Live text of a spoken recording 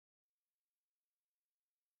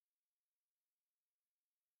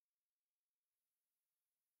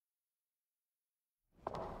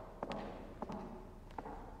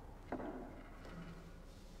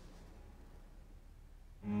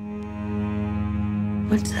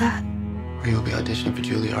What's that? You'll be auditioning for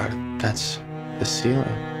Juilliard. That's the ceiling.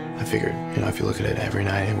 I figured, if you look at it every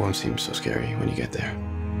night, it won't seem so scary when you get there.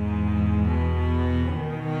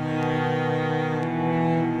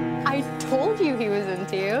 I told you he was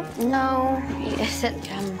into you. No, he isn't,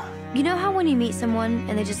 Jim. You know how when you meet someone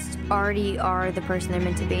and they just already are the person they're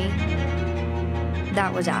meant to be?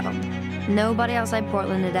 That was Adam. Nobody outside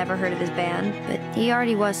Portland had ever heard of his band, but he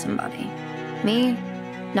already was somebody. Me,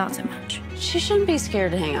 not so much. She shouldn't be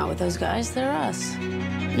scared to hang out with those guys. They're us.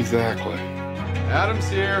 Exactly. Adam's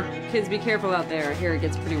here. Kids, be careful out there. I hear it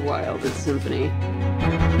gets pretty wild at Symphony.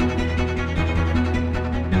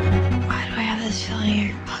 Why do I have this feeling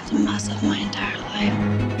you're about to mess up my entire life?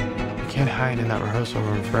 You can't hide in that rehearsal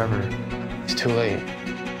room forever. It's too late.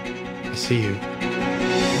 I see you.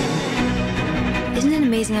 Isn't it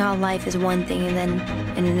amazing how life is one thing and then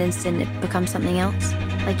in an instant it becomes something else?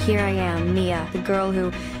 Like here I am, Mia, the girl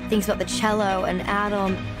who thinks about the cello and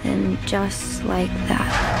Adam, and just like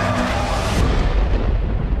that.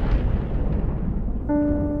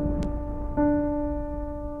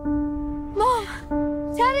 Mom!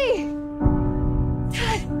 Teddy!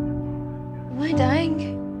 Ted! Am I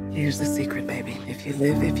dying? Here's the secret, baby. If you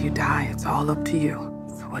live, if you die, it's all up to you.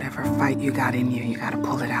 So whatever fight you got in you, you gotta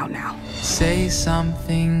pull it out now. Say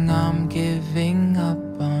something, I'm giving up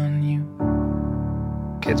on you.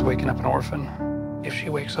 Kid's waking up an orphan. If she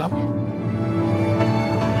wakes up.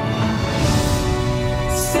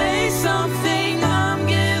 Say something, I'm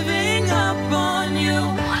giving up on you.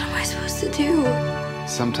 What am I supposed to do?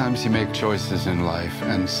 Sometimes you make choices in life,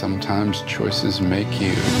 and sometimes choices make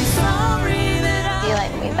you. Sorry that You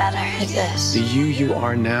like me better like this. The you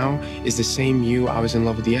are now is the same you I was in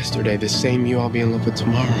love with yesterday, the same you I'll be in love with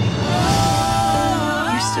tomorrow.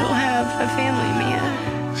 You still have a family, Mia.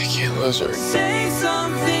 I can't lose her. Say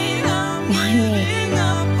something, I'm Why me? giving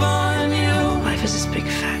up on you. Life is this big,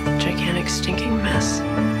 fat, gigantic, stinking mess.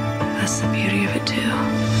 That's the beauty of it, too.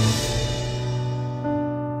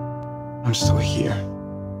 I'm still here,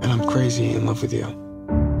 and I'm crazy in love with you.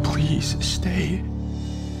 Please stay.